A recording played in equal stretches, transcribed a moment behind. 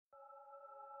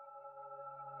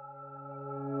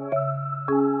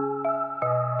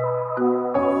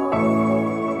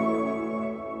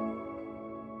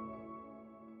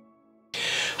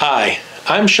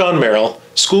I'm Sean Merrill,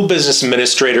 School Business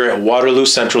Administrator at Waterloo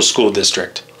Central School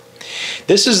District.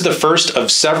 This is the first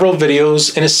of several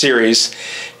videos in a series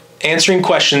answering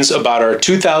questions about our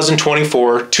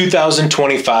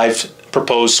 2024-2025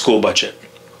 proposed school budget.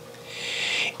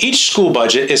 Each school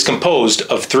budget is composed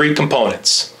of three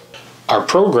components. Our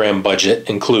program budget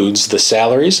includes the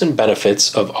salaries and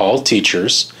benefits of all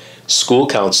teachers, school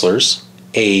counselors,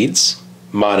 aides,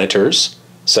 monitors,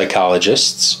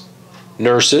 psychologists,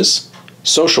 nurses,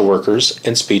 social workers,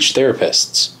 and speech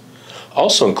therapists.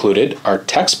 Also included are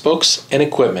textbooks and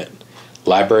equipment,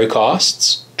 library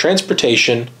costs,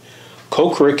 transportation,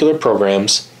 co-curricular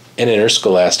programs, and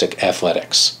interscholastic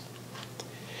athletics.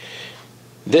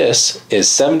 This is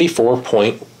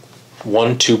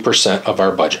 74.12% of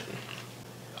our budget.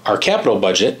 Our capital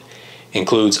budget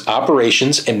includes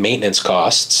operations and maintenance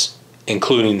costs,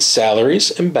 including salaries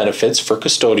and benefits for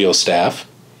custodial staff,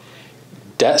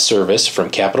 debt service from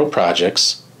capital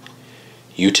projects,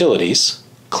 utilities,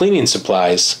 cleaning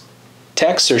supplies,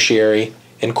 tax certiorari,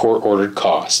 and court-ordered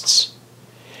costs.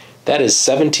 That is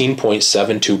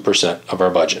 17.72% of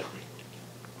our budget.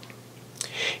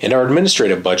 And our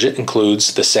administrative budget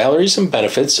includes the salaries and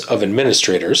benefits of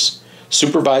administrators,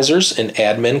 supervisors and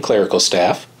admin clerical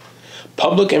staff,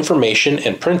 public information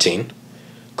and printing,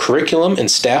 curriculum and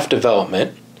staff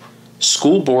development,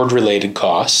 school board related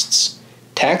costs,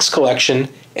 tax collection,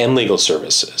 and legal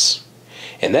services.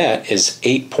 And that is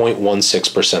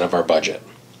 8.16% of our budget.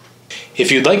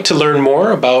 If you'd like to learn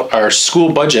more about our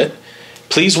school budget,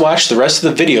 please watch the rest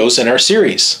of the videos in our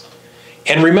series.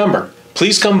 And remember,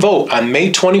 please come vote on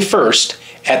May 21st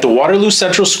at the Waterloo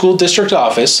Central School District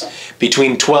office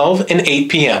between 12 and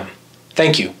 8 p.m.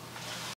 Thank you.